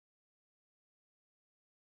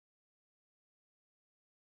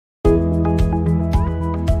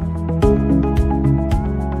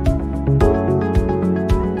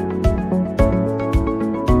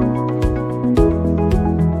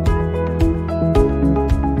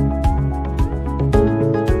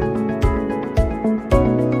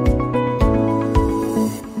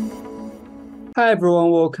Hi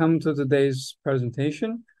everyone, welcome to today's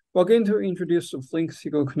presentation. We're going to introduce the Flink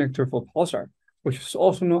SQL connector for Pulsar, which is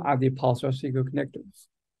also known as the Pulsar SQL connector.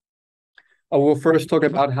 We'll first talk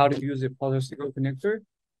about how to use the Pulsar SQL connector,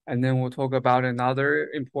 and then we'll talk about another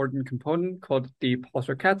important component called the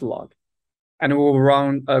Pulsar catalog. And we'll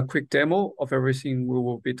run a quick demo of everything we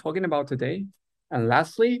will be talking about today. And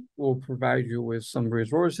lastly, we'll provide you with some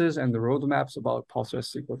resources and the roadmaps about Pulsar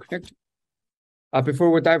SQL connector.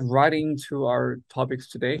 Before we dive right into our topics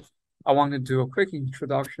today, I want to do a quick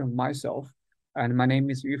introduction of myself. And my name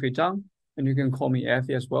is Yufei Zhang, and you can call me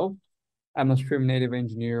Effie as well. I'm a StreamNative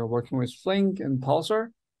engineer working with Flink and Pulsar.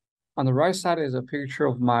 On the right side is a picture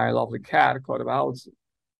of my lovely cat called Bouncy.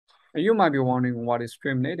 And you might be wondering, what is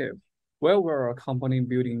StreamNative? Well, we're a company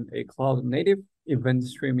building a cloud-native event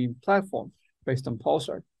streaming platform based on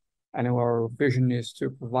Pulsar. And our vision is to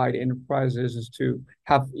provide enterprises to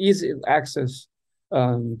have easy access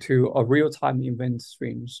to a real-time event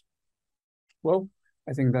streams. Well,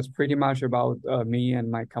 I think that's pretty much about me and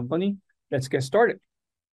my company. Let's get started.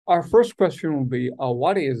 Our first question will be,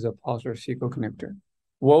 what is a Pulsar SQL connector?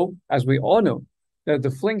 Well, as we all know, that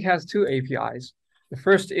the Flink has two APIs. The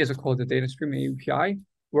first is called the DataStream API,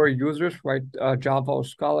 where users write Java or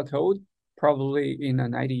Scala code, probably in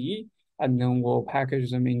an IDE, and then we'll package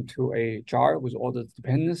them into a jar with all the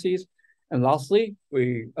dependencies. And lastly,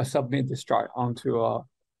 we submit this jar onto a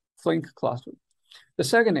Flink cluster. The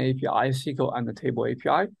second API, SQL and the table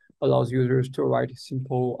API, allows users to write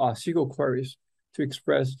simple SQL queries to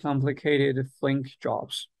express complicated Flink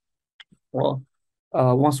jobs. Well,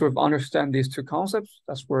 once we've understand these two concepts,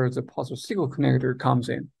 that's where the Pulsar SQL connector comes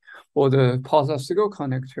in. Well, the Pulsar SQL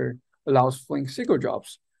connector allows Flink SQL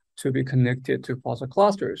jobs to be connected to Pulsar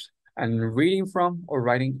clusters and reading from or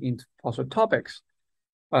writing into Pulsar topics.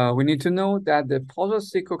 We need to know that the Pulsar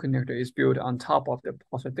SQL connector is built on top of the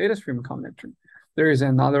Pulsar DataStream connector. There is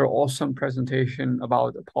another awesome presentation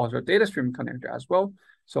about the Pulsar DataStream connector as well,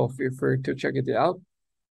 so feel free to check it out.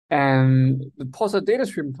 And the Pulsar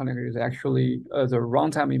DataStream connector is actually the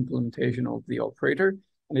runtime implementation of the operator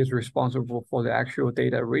and is responsible for the actual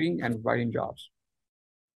data reading and writing jobs.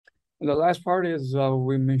 And the last part is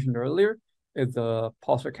we mentioned earlier is the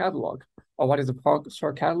Pulsar catalog. What is the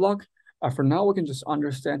Pulsar catalog? For now, we can just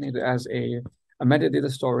understand it as a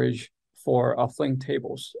metadata storage for Flink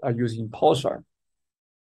tables using Pulsar.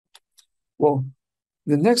 Well,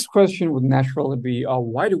 the next question would naturally be,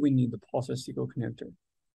 why do we need the Pulsar SQL connector?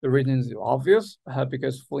 The reason is obvious,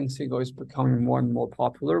 because Flink SQL is becoming more and more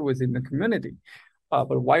popular within the community.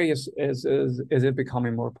 But why is it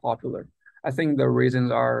becoming more popular? I think the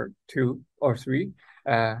reasons are two or three,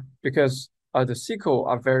 because the SQL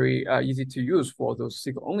are very easy to use for those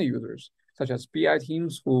SQL-only users, such as BI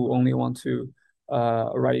teams who only want to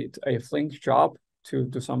write a Flink job to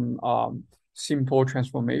do some simple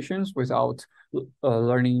transformations without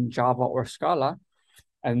learning Java or Scala.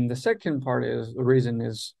 And the second reason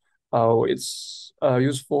is it's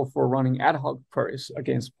useful for running ad hoc queries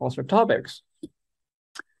against Pulsar topics.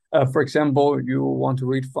 For example, you want to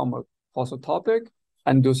read from a Pulsar topic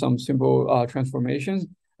and do some simple transformations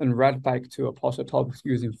and write back to a Pulsar topic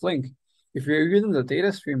using Flink. If you're using the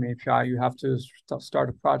DataStream API, you have to start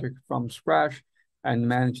a project from scratch and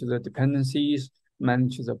manage the dependencies,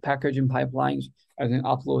 manage the packaging pipelines, and then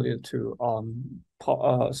upload it to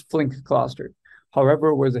Flink cluster.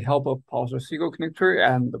 However, with the help of Pulsar SQL connector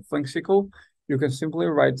and the Flink SQL, you can simply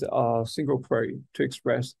write a single query to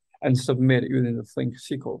express and submit using the Flink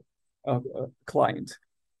SQL client.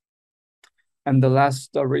 And the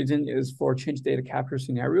last reason is for change data capture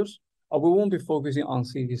scenarios. We won't be focusing on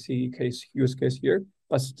CDC use case here,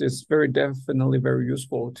 but it's definitely very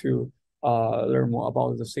useful to learn more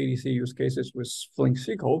about the CDC use cases with Flink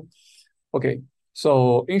SQL. Okay,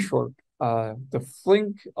 so in short, the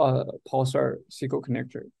Flink Pulsar SQL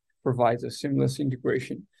connector provides a seamless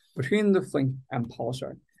integration between the Flink and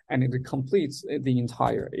Pulsar, and it completes the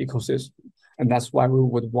entire ecosystem. And that's why we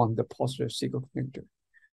would want the Pulsar SQL connector.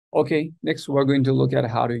 Okay, next we're going to look at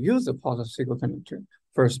how to use the Pulsar SQL connector.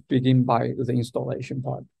 First, begin by the installation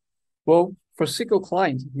part. Well, for SQL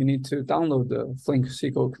client, you need to download the Flink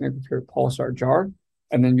SQL connector Pulsar jar,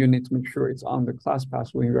 and then you need to make sure it's on the class path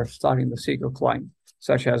when you are starting the SQL client,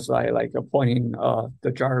 such as like appointing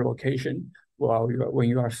the jar location when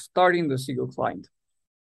you are starting the SQL client.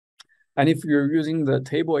 And if you're using the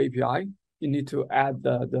table API, you need to add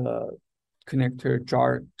the connector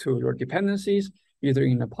jar to your dependencies, either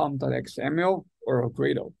in a pom.xml or a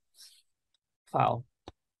Gradle file.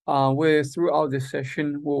 Throughout this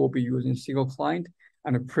session, we will be using SQL client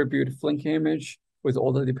and a pre-built Flink image with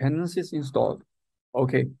all the dependencies installed.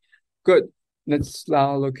 Okay, good. Let's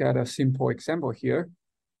now look at a simple example here.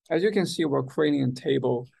 As you can see, we're creating a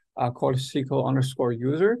table called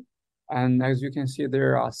SQL_user. And as you can see,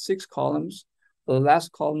 there are 6 columns. The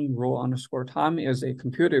last column, row_time, is a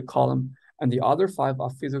computed column, and the other 5 are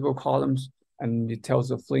physical columns. And it tells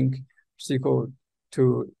the Flink SQL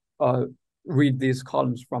to read these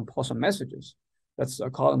columns from Pulsar messages. That's a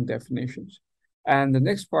column definitions. And the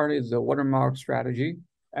next part is the watermark strategy,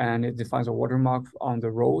 and it defines a watermark on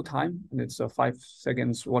the row time, and it's a 5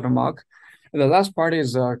 seconds watermark. And the last part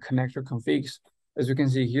is connector configs. As you can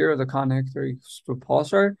see here, the connector is to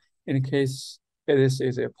Pulsar in case this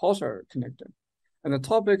is a Pulsar connector. And the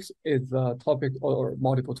topics is the topic or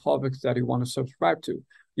multiple topics that you want to subscribe to.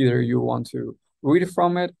 Either you want to read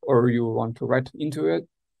from it or you want to write into it.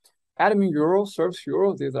 Admin URL, service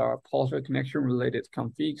URL, these are Pulsar connection related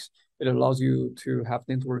configs. It allows you to have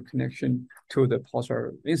network connection to the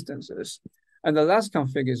Pulsar instances. And the last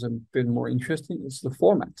config is a bit more interesting. It's the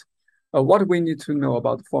format. What we need to know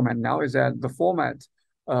about the format now is that the format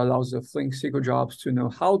allows the Flink SQL jobs to know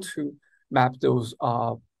how to map those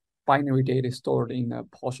binary data stored in a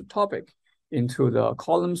Pulsar topic into the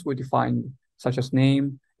columns we defined, such as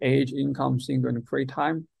name, age, income, single, and create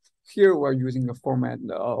time. Here we're using the format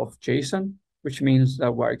of JSON, which means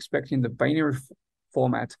that we're expecting the binary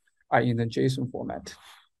format in the JSON format.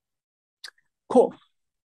 Cool.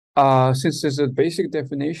 Since this is a basic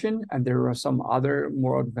definition, and there are some other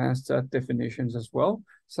more advanced definitions as well,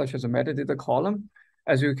 such as a metadata column.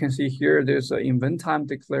 As you can see here, there's an event time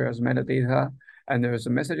declared as metadata, and there's a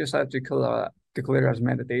message size declared as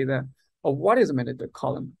metadata. What is a metadata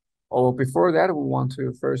column? Before that, we want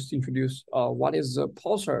to first introduce what is the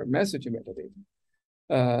Pulsar message metadata.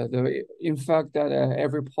 In fact, that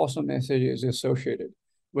every Pulsar message is associated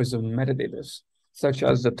with the metadata, such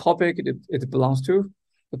as the topic it belongs to,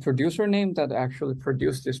 the producer name that actually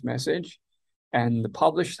produced this message, and the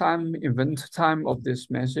publish time, event time of this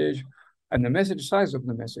message, and the message size of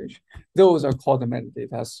the message. Those are called the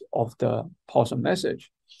metadata of the Pulsar message.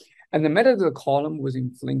 And the metadata column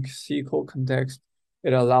within Flink SQL context,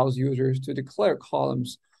 it allows users to declare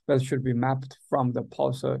columns that should be mapped from the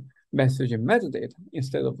Pulsar message and metadata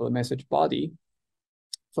instead of the message body.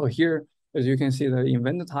 So here, as you can see, the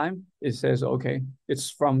event time, it says, okay, it's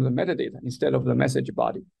from the metadata instead of the message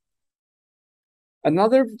body.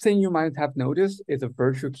 Another thing you might have noticed is a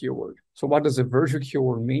virtual keyword. So what does a virtual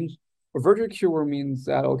keyword mean? A virtual keyword means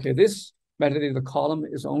that, okay, this metadata column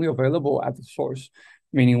is only available at the source,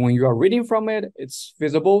 meaning when you are reading from it, it's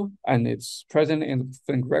visible and it's present in the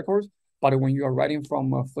Flink records. But when you are writing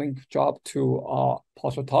from a Flink job to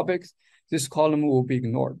Pulsar topics, this column will be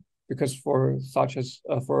ignored, because for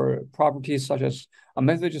properties such as a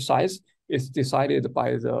message size, it's decided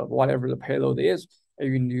by whatever the payload is,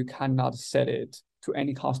 and you cannot set it to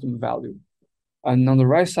any custom value. And on the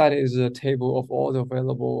right side is a table of all the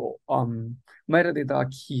available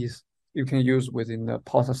metadata keys you can use within the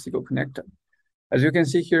Pulsar SQL connector. As you can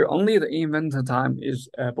see here, only the event time is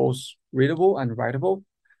both readable and writable,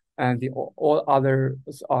 and all others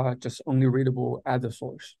are just only readable at the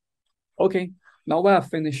source. Okay, now we have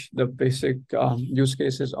finished the basic use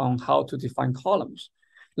cases on how to define columns.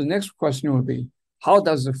 The next question will be, how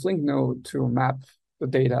does the Flink know to map the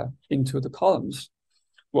data into the columns?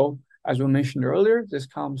 Well, as we mentioned earlier, this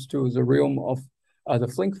comes to the realm of the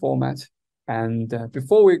Flink format. And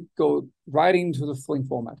before we go right into the Flink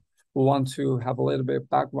format, we want to have a little bit of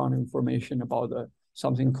background information about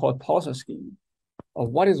something called Pulsar schema.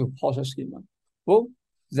 What is a Pulsar schema? Well,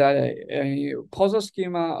 a Pulsar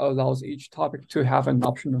schema allows each topic to have an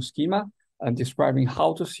optional schema describing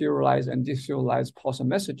how to serialize and deserialize Pulsar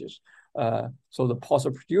messages. So the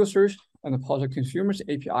Pulsar producers and the Pulsar consumers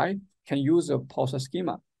API can use a Pulsar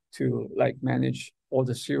schema to manage all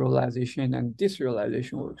the serialization and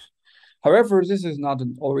deserialization works. However, this is not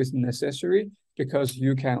always necessary, because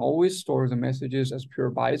you can always store the messages as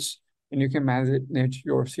pure bytes, and you can manage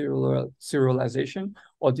your serialization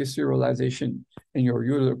or deserialization in your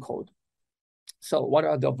user code. So what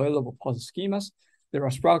are the available Pulsar schemas? There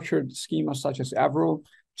are structured schemas such as Avro,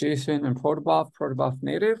 JSON, and protobuf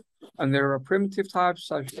native, and there are primitive types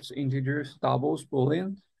such as integers, doubles,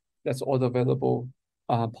 Boolean. That's all the available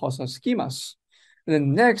Pulsar schemas. And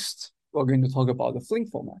then next, we're going to talk about the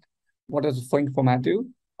Flink format. What does the Flink format do?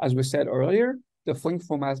 As we said earlier, the Flink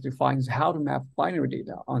format defines how to map binary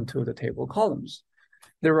data onto the table columns.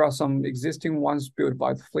 There are some existing ones built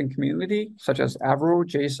by the Flink community, such as Avro,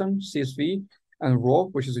 JSON, CSV, and raw,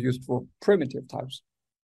 which is used for primitive types.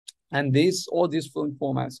 And all these Flink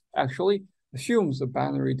formats actually assumes the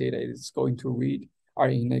binary data it's going to read are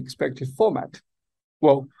in the expected format.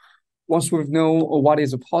 Well, once we know what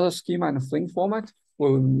is a Pulsar schema and a Flink format, we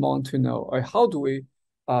want to know how do we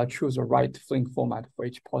choose the right Flink format for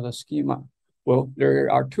each Pulsar schema. Well,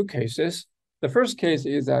 there are two cases. The first case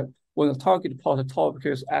is that when the target Pulsar topic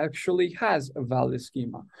actually has a valid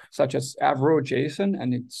schema, such as Avro JSON,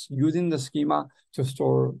 and it's using the schema to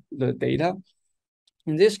store the data.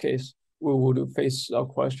 In this case, we would face a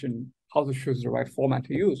question how to choose the right format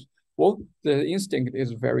to use. Well, the instinct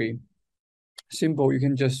is very simple. You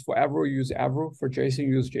can just for Avro use Avro, for JSON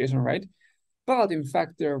use JSON, right? But in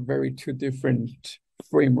fact, there are two different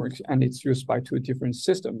frameworks, and it's used by two different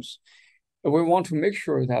systems. We want to make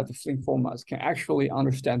sure that the Flink formats can actually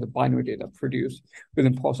understand the binary data produced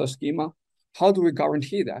within Pulsar schema. How do we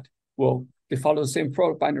guarantee that? Well, they follow the same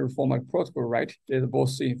binary format protocol, right? They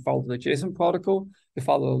both follow the JSON protocol, they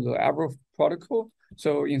follow the Avro protocol.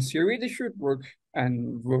 So in theory, they should work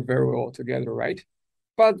and work very well together, right?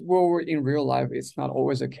 But in real life, it's not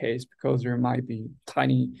always the case because there might be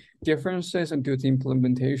tiny differences due to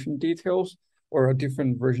implementation details or a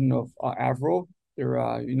different version of Avro.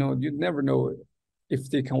 You never know if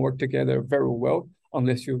they can work together very well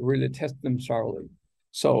unless you really test them thoroughly.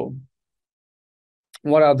 So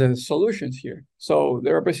what are the solutions here? So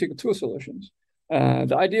there are basically two solutions.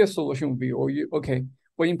 The ideal solution would be,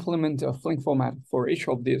 we implement a Flink format for each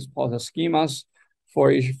of these Pulsar schemas.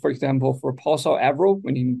 For example, for Pulsar Avro,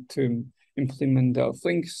 we need to implement the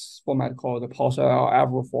Flink format called the Pulsar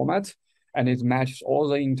Avro format, and it matches all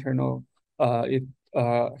the internal,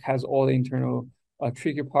 has all the internal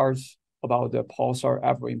tricky parts about the Pulsar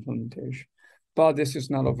Avro implementation. But this is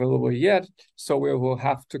not available yet, so we will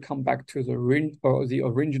have to come back to the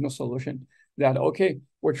original solution that,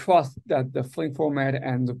 we trust that the Flink format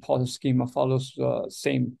and the Pulsar schema follows the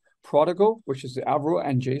same protocol, which is the Avro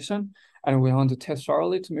and JSON, and we want to test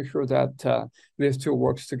thoroughly to make sure that these two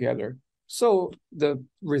works together. So the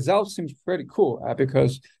result seems pretty cool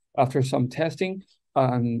because after some testing,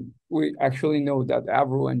 we actually know that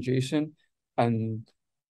Avro and JSON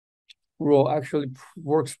will actually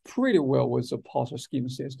works pretty well with the Pulsar schema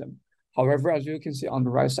system. However, as you can see on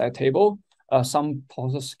the right side table, some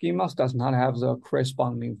Pulsar schemas does not have the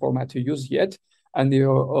corresponding format to use yet, and the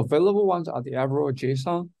available ones are the Avro,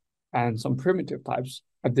 JSON, and some primitive types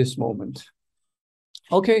at this moment.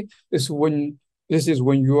 Okay, this is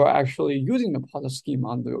when you are actually using the Pulsar schema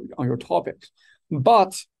on your topics,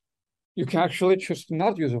 but you can actually choose to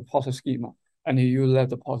not use a Pulsar schema, and you let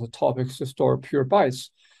the Pulsar topics to store pure bytes,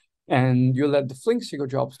 and you let the Flink SQL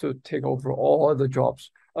jobs to take over all the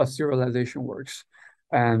jobs of serialization works.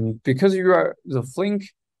 And because the Flink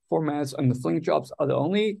formats and the Flink jobs are the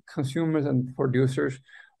only consumers and producers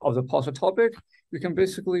of the Pulsar topic, you can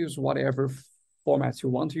basically use whatever formats you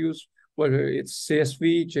want to use, whether it's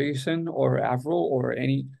CSV, JSON, or Avro, or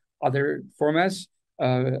any other formats.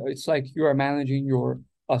 It's like you are managing your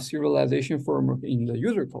serialization framework in the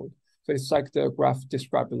user code. So it's like the graph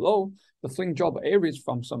described below. The Flink job reads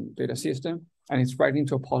from some data system, and it's writing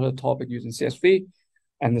to a Pulsar topic using CSV.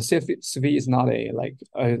 And the CSV is not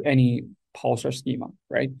any Pulsar schema,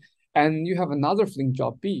 right? And you have another Flink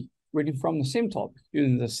job B reading from the same topic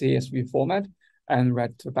using the CSV format and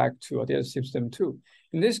read back to a data system too.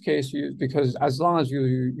 In this case, because as long as you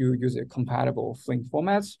use a compatible Flink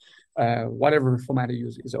formats, whatever format you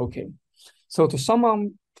use is okay. So to sum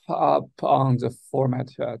up on the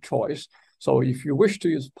format choice, so if you wish to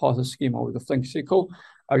use Pulsar schema with the Flink SQL,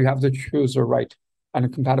 you have to choose the right and a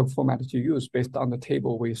compatible format to use based on the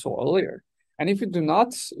table we saw earlier. And if you do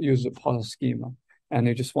not use the Pulsar schema and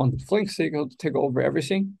you just want Flink SQL to take over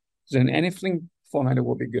everything, then any Flink format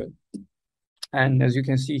will be good. And as you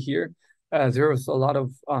can see here, there is a lot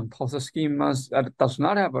of Pulsar schemas that does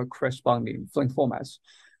not have a corresponding Flink formats.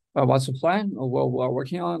 What's the plan? Well, we're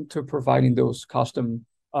working on to providing those custom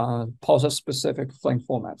Pulsar-specific Flink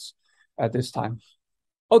formats at this time.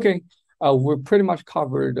 Okay, we pretty much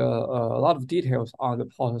covered a lot of details on the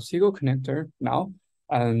Pulsar SQL connector now.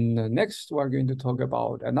 And next, we're going to talk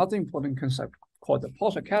about another important concept called the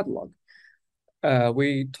Pulsar catalog.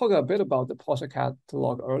 We talked a bit about the Pulsar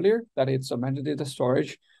catalog earlier, that it's a metadata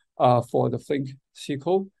storage for the Flink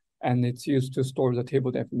SQL, and it's used to store the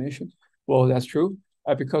table definitions. Well, that's true,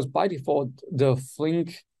 because by default, the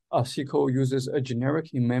Flink SQL uses a generic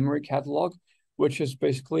in-memory catalog, which is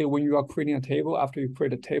basically when you are creating a table, after you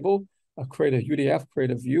create a table, create a UDF,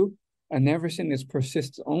 create a view, and everything is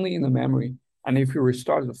persists only in the memory. And if you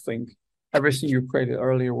restart the Flink, everything you created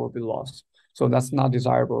earlier will be lost. So that's not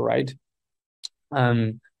desirable, right?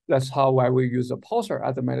 That's why we use a Pulsar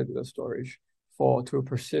as a metadata storage to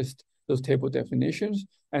persist those table definitions,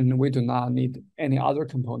 and we do not need any other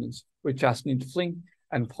components. We just need Flink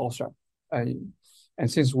and Pulsar. And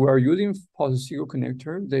since we are using Pulsar SQL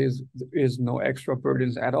connector, there is no extra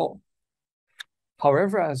burdens at all.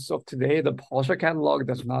 However, as of today, the Pulsar catalog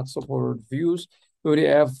does not support views,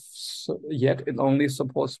 yet it only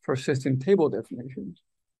supports persistent table definitions.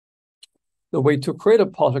 The way to create a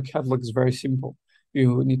Pulsar catalog is very simple.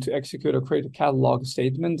 You need to execute a create a catalog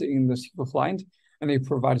statement in the SQL client, and it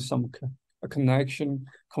provides a connection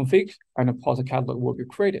config, and a Pulsar catalog will be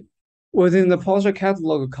created. Within the Pulsar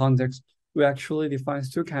catalog context, we actually define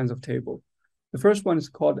two kinds of table. The first one is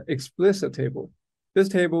called explicit table. These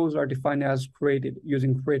tables are defined as created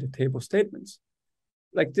using create table statements.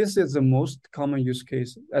 Like this is the most common use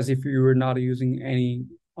case, as if you were not using any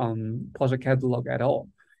Pulsar catalog at all.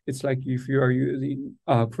 It's like if you are using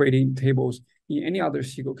creating tables in any other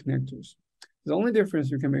SQL connectors. The only difference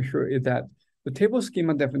you can make sure is that the table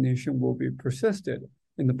schema definition will be persisted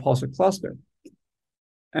in the Pulsar cluster.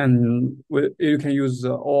 And you can use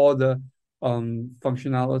all the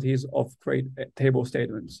functionalities of create table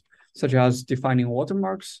statements, such as defining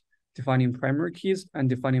watermarks, defining primary keys, and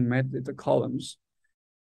defining metadata columns.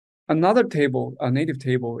 Another table, a native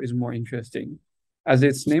table, is more interesting. As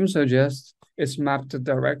its name suggests, it's mapped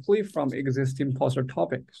directly from existing Pulsar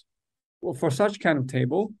topics. Well, for such kind of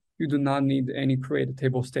table, you do not need any create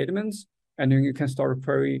table statements, and then you can start a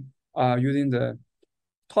query using the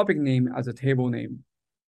topic name as a table name.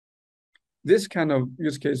 This kind of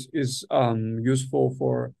use case is useful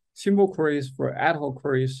for simple queries, for ad hoc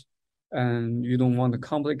queries, and you don't want the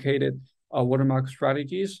complicated watermark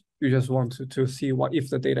strategies. You just want to see what if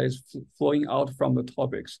the data is flowing out from the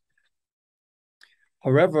topics.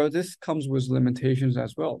 However, this comes with limitations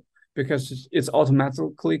as well, because it's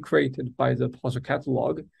automatically created by the Pulsar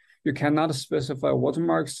catalog. You cannot specify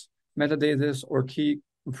watermarks, metadata, or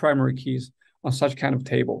primary keys on such kind of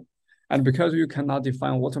table. And because you cannot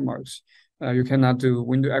define watermarks, you cannot do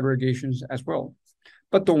window aggregations as well.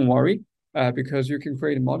 But don't worry, because you can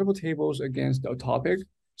create multiple tables against a topic,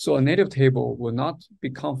 so a native table will not be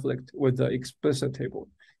conflict with the explicit table.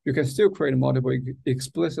 You can still create multiple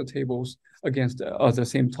explicit tables against the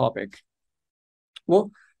same topic. Well,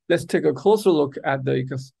 let's take a closer look at the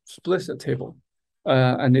explicit table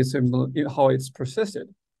and how it's persisted.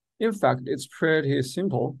 In fact, it's pretty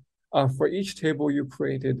simple. For each table you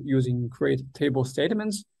created using create table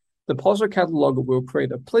statements, the Pulsar catalog will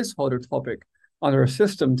create a placeholder topic under a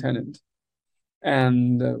system tenant.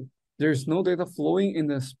 And there's no data flowing in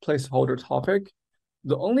this placeholder topic.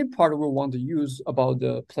 The only part we want to use about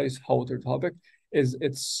the placeholder topic is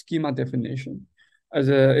its schema definition. As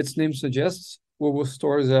its name suggests, we will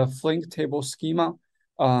store the Flink table schema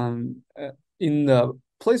in the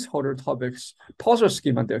placeholder topic's Pulsar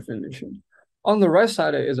schema definition. On the right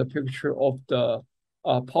side is a picture of the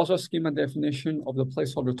Pulsar schema definition of the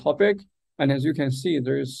placeholder topic. And as you can see,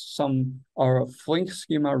 there is some Flink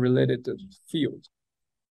schema related field.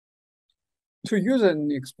 To use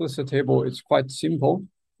an explicit table, it's quite simple.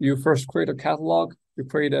 You first create a catalog, you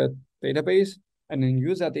create a database, and then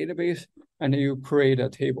use that database, and then you create a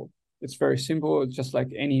table. It's very simple, just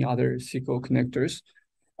like any other SQL connectors.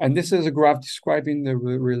 And this is a graph describing the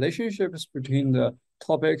relationships between the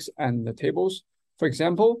topics and the tables. For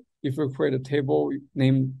example, if we create a table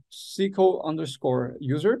named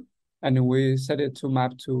SQL_user, and we set it to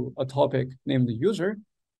map to a topic named user,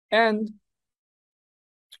 and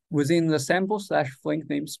within the sample/Flink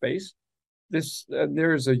namespace,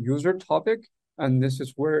 there is a user topic, and this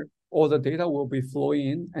is where all the data will be flowing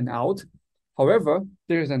in and out. However,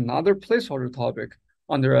 there is another placeholder topic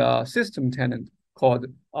under a system tenant called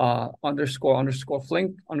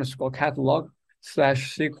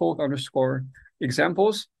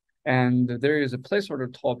 __catalog/SQL_examples. And there is a placeholder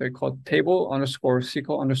topic called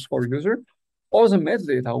table_SQL_user. All the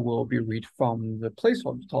metadata will be read from the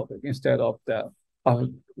placeholder topic instead of the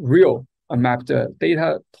real mapped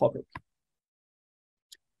data topic.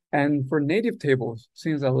 And for native tables,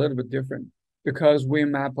 things are a little bit different because we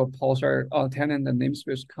map a Pulsar tenant and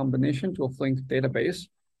namespace combination to a Flink database.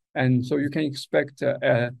 And so you can expect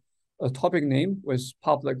a topic name with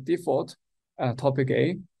public default topic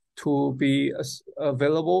A to be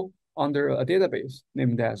available under a database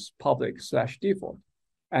named as public/default.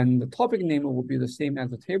 And the topic name will be the same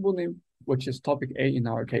as the table name, which is topic A in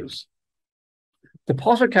our case. The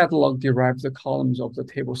Pulsar catalog derives the columns of the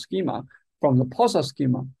table schema from the Pulsar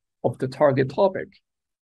schema of the target topic.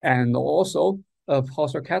 And also, a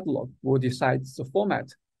Pulsar catalog will decide the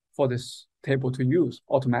format for this table to use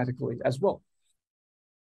automatically as well.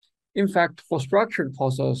 In fact, for structured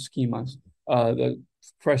Pulsar schemas, the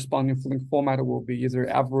corresponding Flink format will be either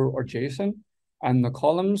Avro or JSON, and the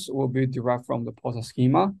columns will be derived from the Pulsar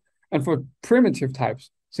schema. And for primitive types,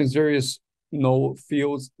 since there is no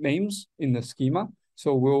fields names in the schema.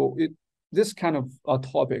 So this kind of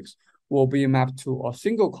topics will be mapped to a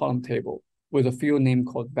single column table with a field name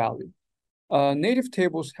called value. Native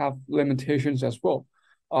tables have limitations as well,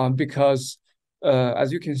 because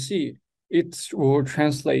as you can see, it will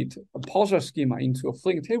translate a Pulsar schema into a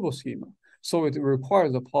Flink table schema. So it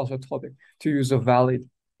requires a Pulsar topic to use a valid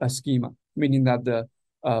schema, meaning that the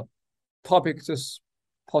topic's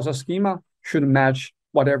Pulsar schema should match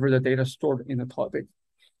whatever the data stored in the topic.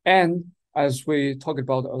 And as we talked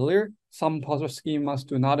about earlier, some Pulsar schemas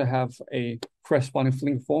do not have a corresponding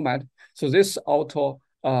Flink format. So this auto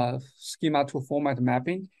schema to format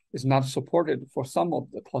mapping is not supported for some of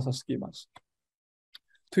the Pulsar schemas.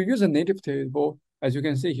 To use a native table, as you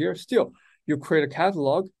can see here, still you create a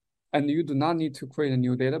catalog and you do not need to create a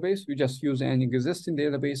new database. You just use an existing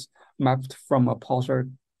database mapped from a Pulsar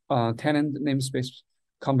tenant namespace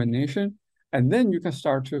combination. And then you can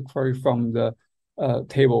start to query from the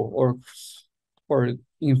table or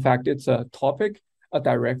in fact, it's a topic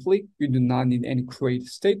directly. You do not need any create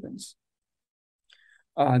statements.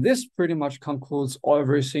 This pretty much concludes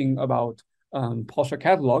everything about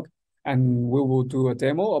PulsarCatalog, and we will do a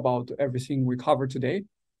demo about everything we covered today.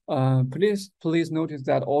 Please notice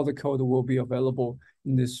that all the code will be available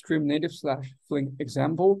in the StreamNative/Flink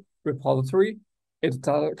example repository. It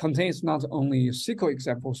contains not only SQL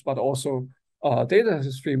examples, but also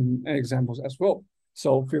DataStream examples as well.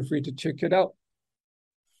 So feel free to check it out.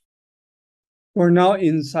 We're now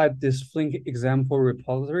inside this Flink example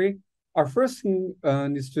repository. Our first thing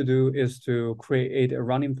needs to do is to create a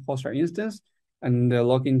running Pulsar instance and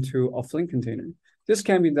log into a Flink container. This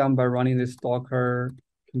can be done by running this docker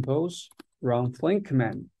compose run Flink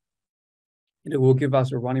command. It will give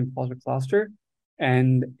us a running Pulsar cluster,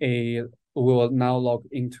 and we will now log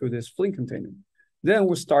into this Flink container. Then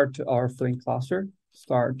we'll start our Flink cluster,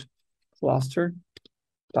 start cluster.sh,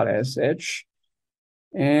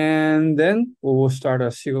 and then we will start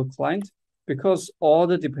a SQL client. Because all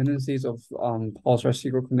the dependencies of Pulsar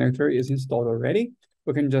SQL connector is installed already,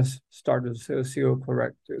 we can just start the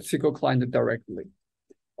SQL client directly.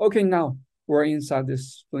 Okay, now we're inside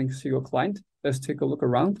this Flink SQL client. Let's take a look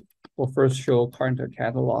around. We'll first show current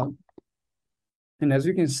catalog. And as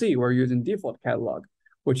you can see, we're using default catalog,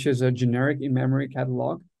 which is a generic in-memory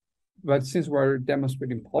catalog. But since we're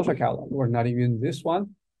demonstrating PulsarCatalog, we're not using this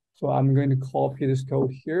one. So I'm going to copy this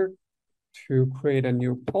code here to create a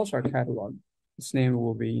new Pulsar catalog. Its name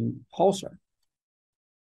will be Pulsar.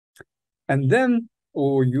 And then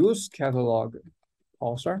we'll use catalog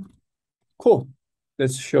Pulsar. Cool.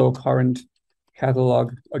 Let's show current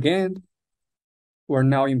catalog again. We're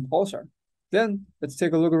now in Pulsar. Then let's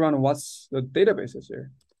take a look around what's the databases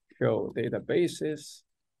here. Show databases.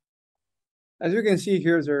 As you can see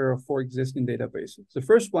here, there are 4 existing databases. The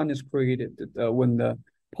first one is created when the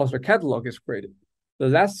Pulsar catalog is created. The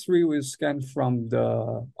last 3 we scanned from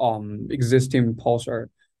the existing Pulsar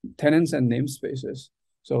tenants and namespaces.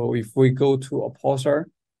 So if we go to a Pulsar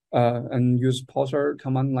and use Pulsar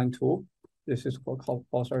command line tool, this is called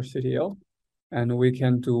Pulsar CTL, and we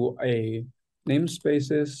can do a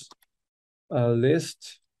namespaces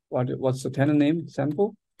list. What's the tenant name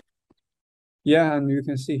sample? Yeah, and you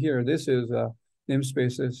can see here, this is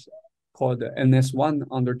namespaces called NS1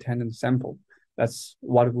 under tenant sample. That's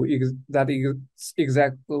that is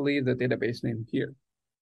exactly the database name here.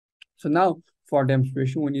 So now for our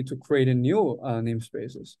demonstration, we need to create a new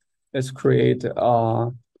namespaces. Let's create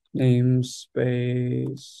a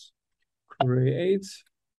namespace create.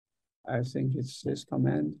 I think it's this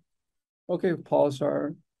command. Okay,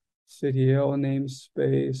 Pulsar CTL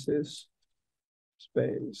namespaces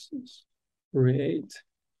create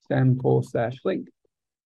sample/link.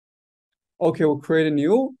 Okay, we'll create a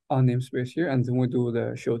new namespace here, and then we'll do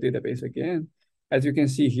the show database again. As you can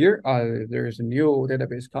see here, there is a new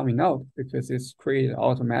database coming out because it's created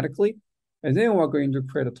automatically. And then we're going to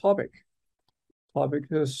create a topic. Topic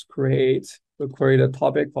is we'll create a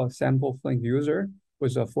topic called sample Flink user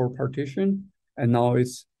with a 4 partition, and now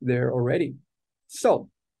it's there already. So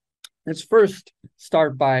let's first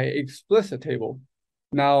start by explicit table.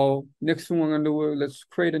 Now, next thing we're gonna do, let's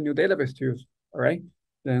create a new database to use, all right?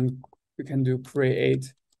 Then we can do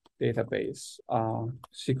create database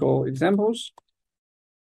SQL examples,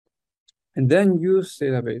 and then use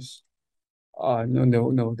database.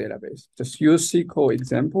 No database. Just use SQL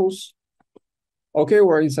examples. Okay,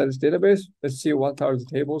 we're inside this database. Let's see what are the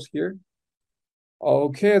tables here.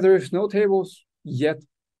 Okay, there is no tables yet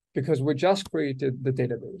because we just created the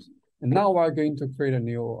database. And now we're going to create a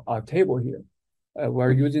new table here.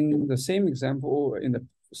 We're using the same example in the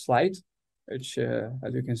slide, which,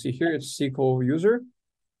 as you can see here, it's SQL user.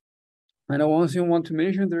 And one thing I want to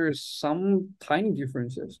mention, there is some tiny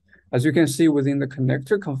differences. As you can see within the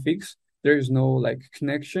connector configs, there is no like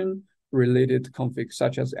connection related config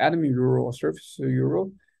such as admin URL or service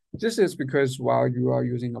URL. This is because while you are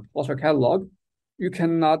using a Pulsar catalog, you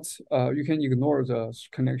can ignore the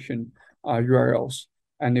connection URLs,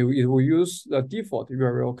 and it will use the default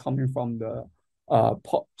URL coming from the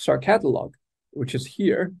Pulsar catalog, which is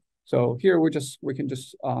here. So here we can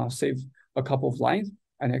just save a couple of lines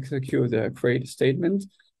and execute the create statement.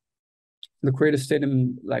 The create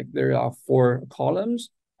statement, like there are 4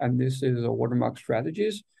 columns, and this is a watermark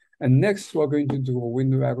strategies. And next, we're going to do a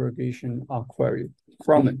window aggregation query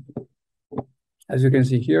from it. As you can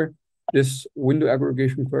see here, this window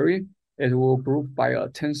aggregation query, it will group by a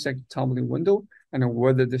 10-second tumbling window and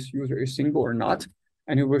whether this user is single or not.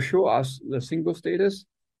 And it will show us the single status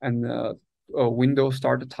and the window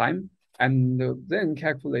start time, and then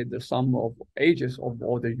calculate the sum of ages of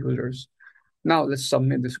all the users. Now let's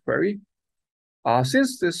submit this query.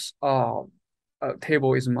 Since this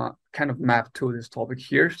table is kind of mapped to this topic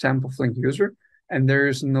here, sample Flink user, and there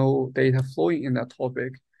is no data flowing in that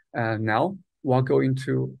topic now, we're going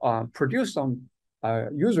to produce some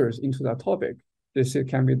users into that topic. This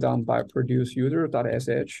can be done by produce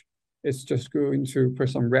user.sh. It's just going to put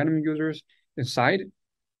some random users inside.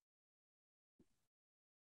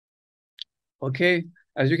 Okay,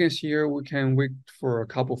 as you can see here, we can wait for a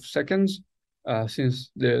couple of seconds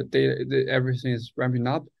since everything is ramping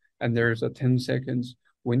up and there's a 10 seconds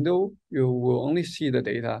window. You will only see the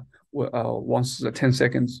data once the 10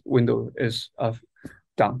 seconds window is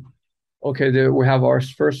done. Okay, we have our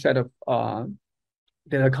first set of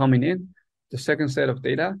data coming in, the second set of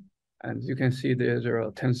data, and you can see there's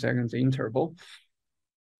a 10 seconds interval.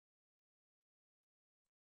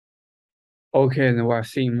 Okay, and we're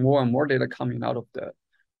seeing more and more data coming out of the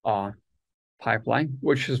pipeline,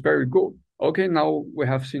 which is very good. Okay, now we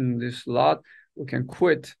have seen this a lot. We can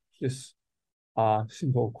quit this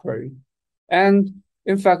simple query. And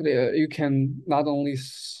in fact, you can not only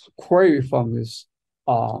query from this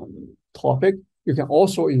topic, you can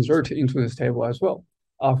also insert into this table as well.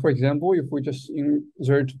 For example, if we just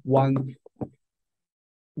insert one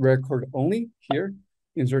record only here,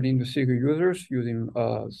 insert into SQL users using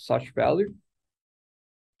such value.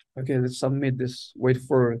 Okay, let's submit this, wait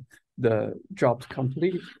for the job to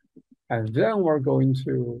complete. And then we're going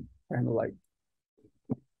to kind of like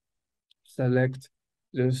select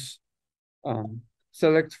this,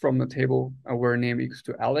 select from the table where name equals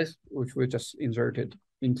to Alice, which we just inserted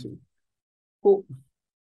into. Cool.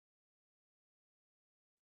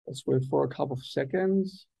 Let's wait for a couple of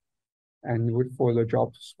seconds and wait for the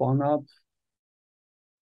job to spawn up.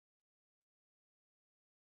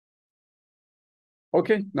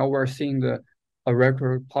 Okay, now we're seeing a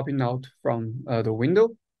record popping out from the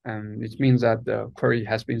window, and it means that the query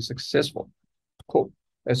has been successful. Cool.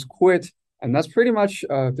 Let's quit, and that's pretty much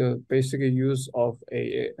the basic use of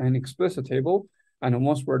an explicit table. And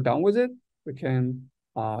once we're done with it, we can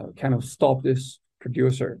kind of stop this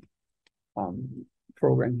producer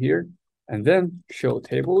program here, and then show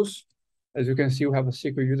tables. As you can see, we have a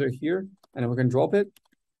SQL user here, and we can drop it.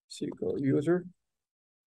 SQL user.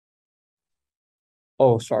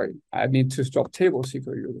 Oh, sorry, I need to drop table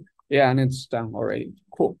SQL user. Yeah, and it's done already.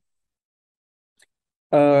 Cool.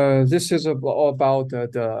 This is about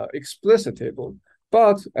the explicit table,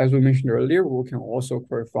 but as we mentioned earlier, we can also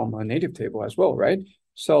query from a native table as well, right?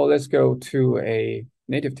 So let's go to a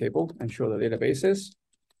native table and show the databases.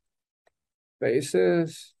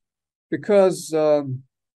 Because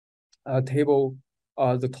table,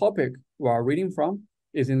 the topic we are reading from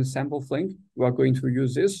is in sample Flink, we are going to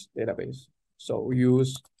use this database. So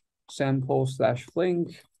use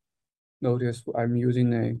sample/Flink. Notice I'm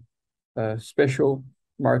using a special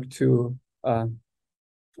mark to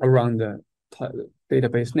around the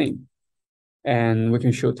database name, and we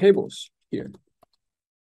can show tables here.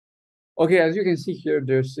 Okay, as you can see here,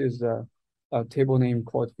 this is a table name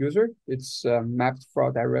called user. It's mapped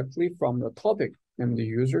directly from the topic named the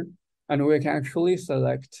user, and we can actually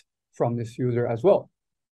select from this user as well.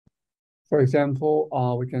 For example,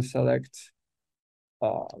 we can select,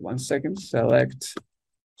 select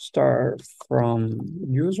start from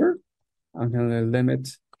user. I'm going to limit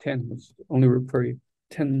 10, only query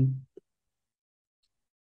 10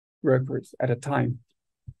 records at a time.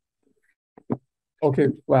 Okay,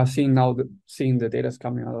 we're seeing now seeing the data is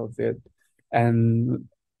coming out of it. And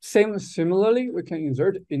similarly, we can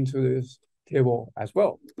insert into this table as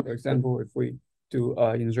well. For example, if we do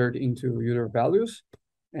insert into user values,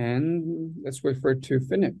 and let's wait for it to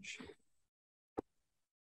finish.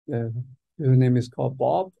 The username is called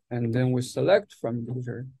Bob, and then we select from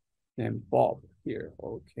user and Bob here.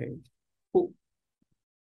 Okay, cool.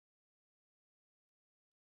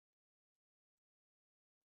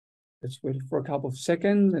 Let's wait for a couple of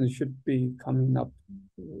seconds and it should be coming up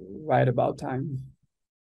right about time.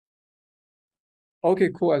 Okay,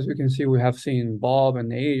 cool. As you can see, we have seen Bob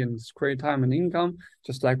and age and create time and income,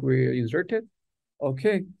 just like we inserted.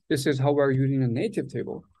 Okay, this is how we're using a native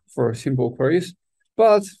table for simple queries.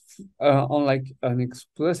 But unlike an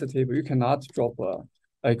explicit table, you cannot drop a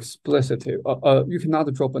explicit table. You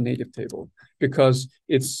cannot drop a native table because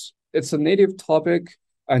it's a native topic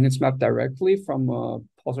and it's mapped directly from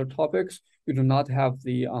Pulsar topics. You do not have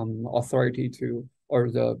the authority to, or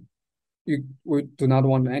we do not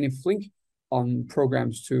want any Flink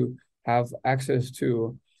programs to have access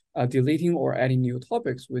to deleting or adding new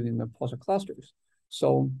topics within the Pulsar clusters.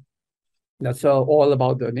 So that's all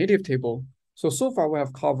about the native table. So far we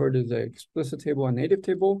have covered the explicit table and native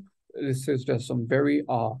table. This is just some very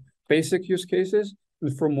basic use cases.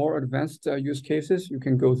 And for more advanced use cases, you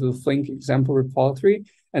can go to the Flink example repository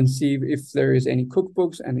and see if there is any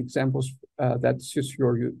cookbooks and examples that suits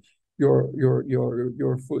your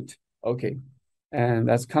foot. Okay, and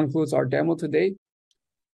that concludes our demo today.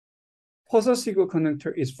 Pulsar SQL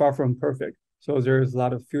connector is far from perfect, so there is a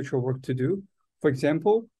lot of future work to do. For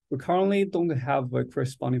example, we currently don't have a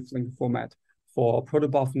corresponding Flink format for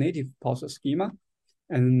protobuf native Pulsar schema.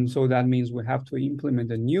 And so that means we have to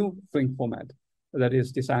implement a new Flink format that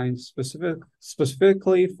is designed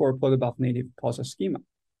specifically for protobuf native Pulsar schema.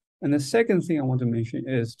 And the second thing I want to mention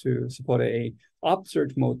is to support a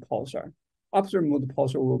upsert mode Pulsar. Upsert mode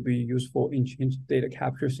Pulsar will be useful in change data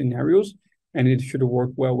capture scenarios, and it should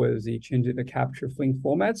work well with the change data capture Flink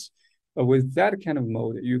formats. But with that kind of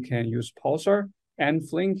mode, you can use Pulsar and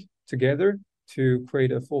Flink together to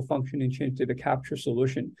create a full functioning change data capture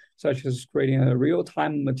solution, such as creating a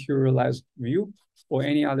real-time materialized view or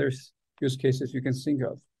any other use cases you can think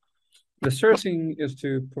of. The third thing is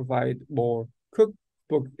to provide more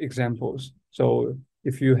cookbook examples. So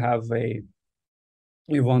if you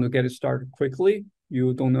want to get it started quickly,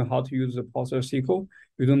 you don't know how to use the Pulsar SQL,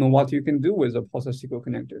 you don't know what you can do with the Pulsar SQL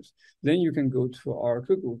connectors, then you can go to our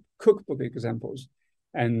cookbook examples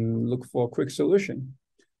and look for a quick solution.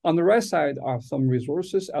 On the right side are some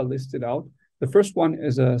resources I listed out. The first one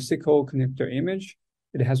is a SQL connector image.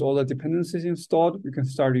 It has all the dependencies installed. You can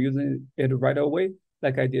start using it right away,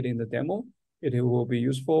 like I did in the demo. It will be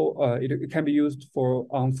useful. It can be used for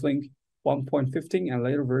Flink 1.15 and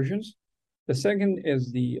later versions. The second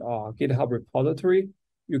is the GitHub repository.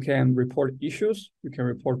 You can report issues. You can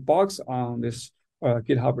report bugs on this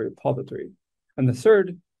GitHub repository. And the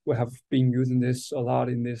third, we have been using this a lot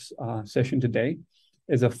in this session today,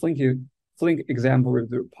 is a Flink example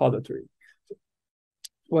repository.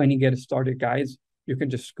 When you get started, guys, you can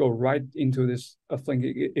just go right into this Flink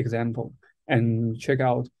example and check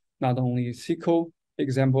out not only SQL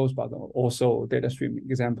examples, but also DataStream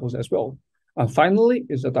examples as well. Finally,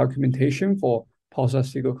 is the documentation for Pulsar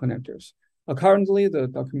SQL connectors. Currently, the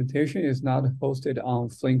documentation is not hosted on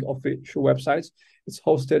Flink official websites. It's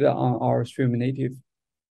hosted on our StreamNative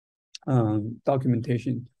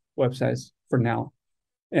documentation websites for now.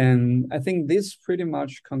 And I think this pretty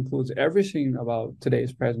much concludes everything about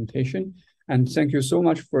today's presentation. And thank you so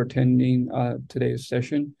much for attending today's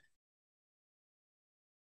session.